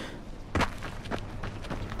 Okay.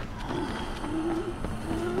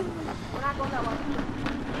 We're not going that way.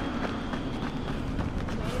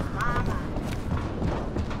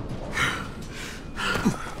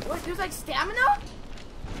 There's like stamina?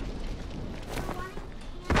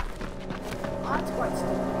 Oh, that's quite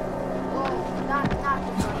stupid. Well, not the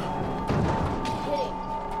funny. Kidding.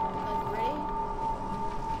 Like, ready?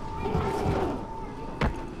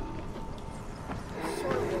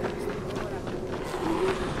 Sort of weird.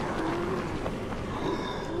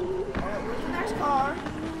 Alright, where's the next car?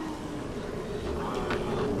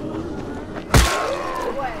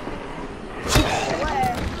 Away. Away.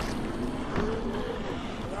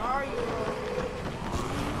 Are you?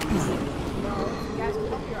 No, you guys can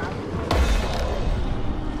help you out.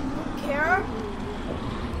 Don't care?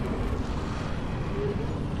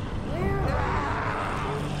 Where?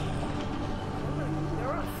 They're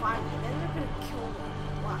gonna find me, then they're gonna kill me.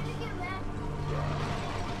 Watch.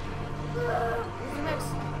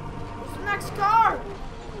 Where's the next next car?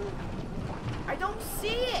 I don't see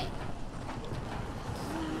it.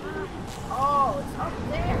 Oh, it's up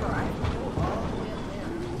there.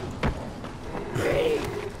 Right?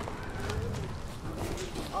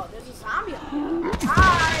 Oh, there's a zombie up there.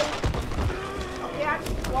 Hi! Okay, I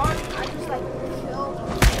just walked. I just like killed.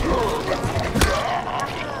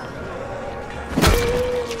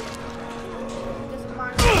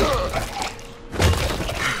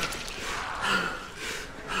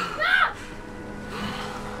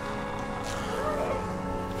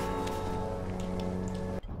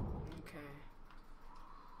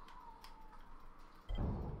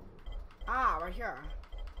 Right here.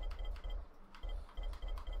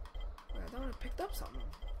 Wait, I thought I picked up something.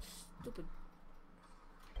 Stupid.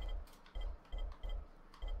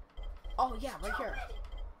 Oh yeah, right here.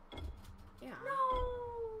 Yeah.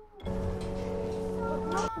 No.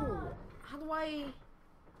 No. How do I?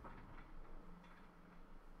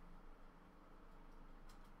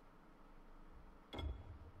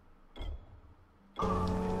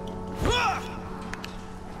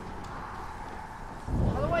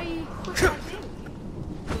 How do I quit that thing?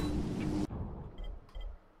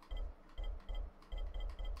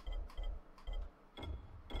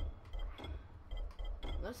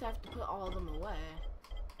 Let's have to put all of them away.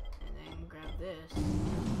 And then grab this.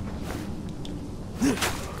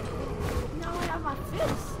 Now I have my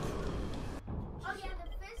fist. Oh yeah, the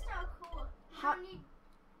fists are cool. You don't need,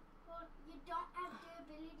 well, you don't have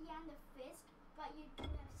durability on the fist, but you do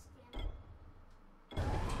have stamina.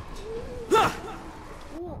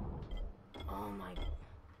 Oh my.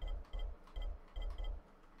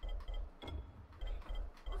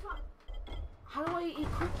 What's wrong? How do I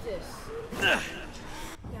equip this?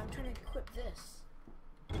 Yeah, I'm trying to equip this.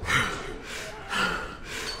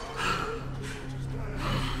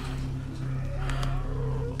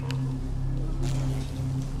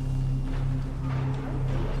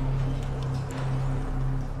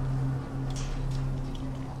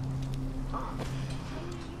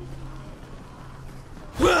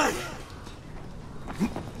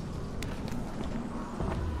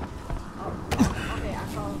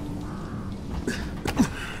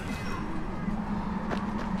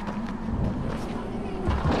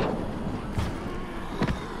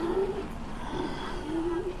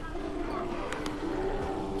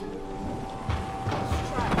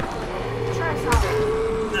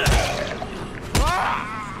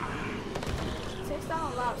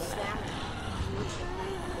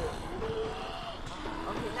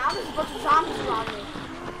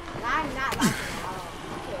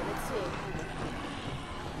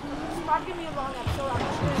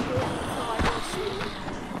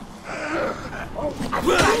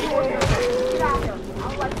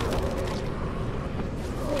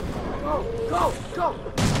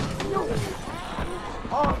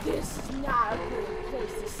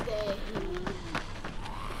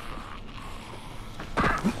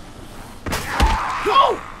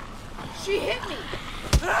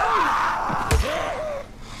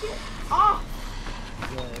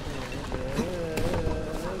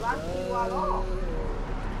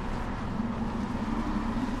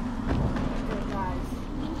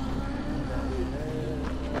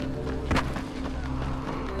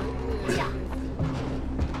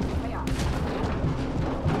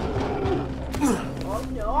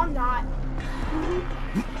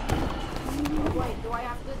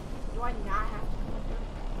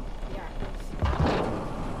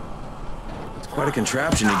 Quite a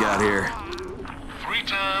contraption you got here. 3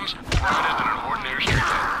 times brighter than an ordinary street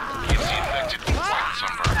lamp. Keeps the infected from white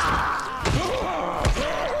sunburn.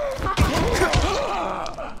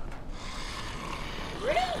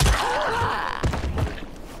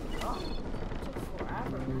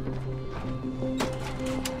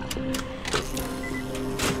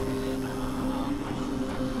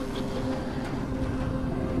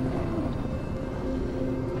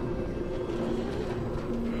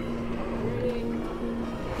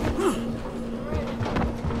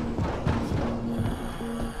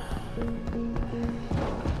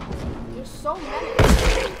 So many.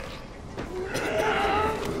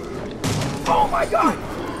 Oh my god!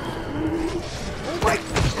 Oh my god!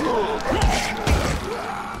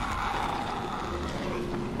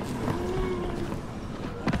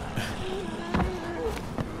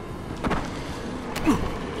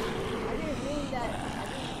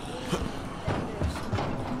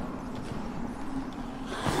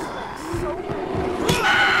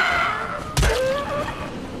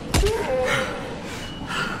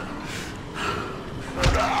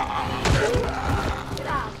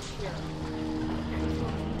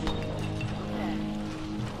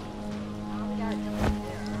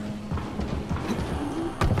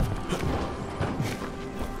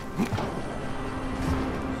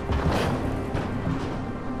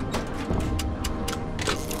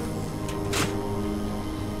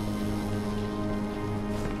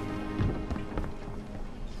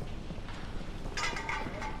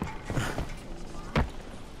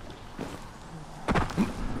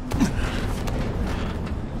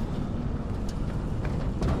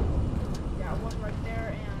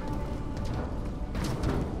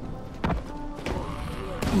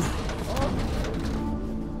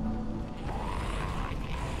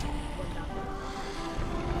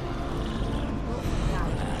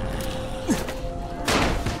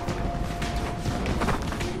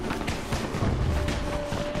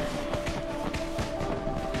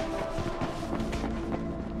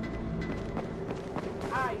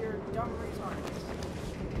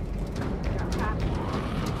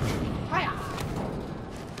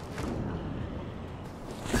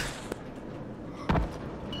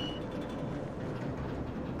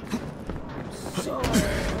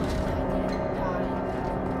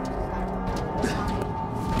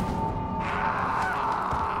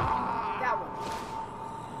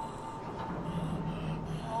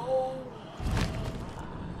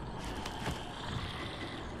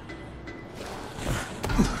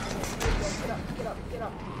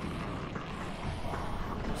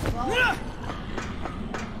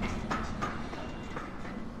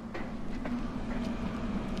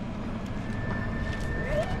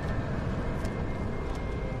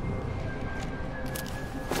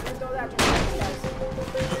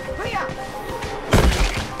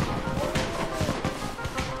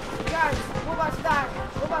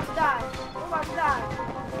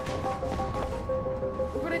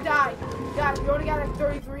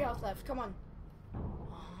 Left. Come on.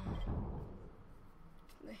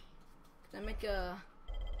 Can I make a...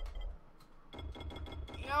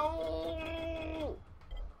 No!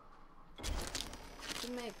 I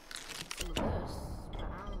can make some of this, but I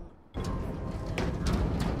don't...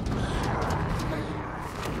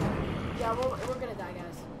 Yeah, we're gonna die,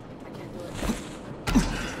 guys. I can't do it.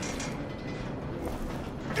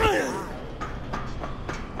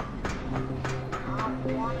 I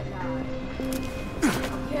don't wanna die.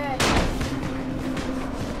 Okay.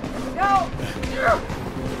 Here we go!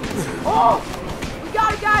 Oh! We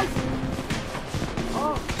got it, guys!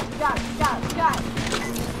 Oh, we got it.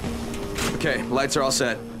 Okay, lights are all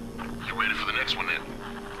set. You ready for the next one then?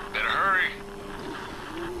 Better hurry.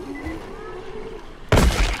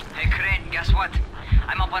 Hey, Crane, guess what?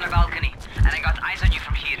 I'm up on a balcony, and I got eyes on you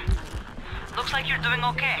from here. Looks like you're doing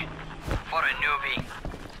okay. For a newbie.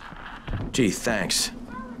 Gee, thanks.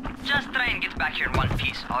 Just try and get back here in one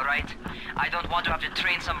piece, alright? I don't want to have to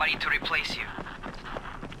train somebody to replace you.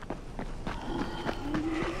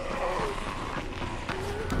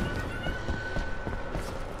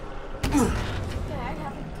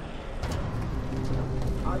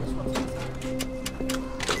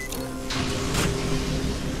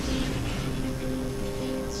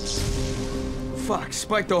 Fuck,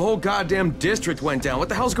 Spike, the whole goddamn district went down. What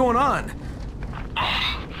the hell's going on?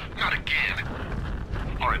 Oh, not again.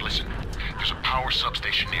 Alright, listen. There's a power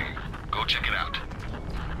substation near you. Go check it out.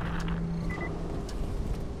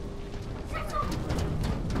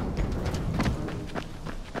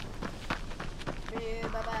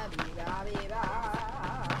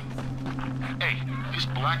 Hey, this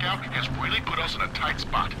blackout has really put us in a tight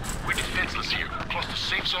spot. We're defenseless here. Plus the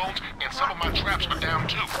safe zones and some of my traps are down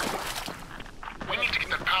too. We need to get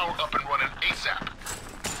that power up and running ASAP.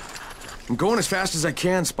 I'm going as fast as I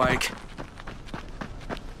can, Spike.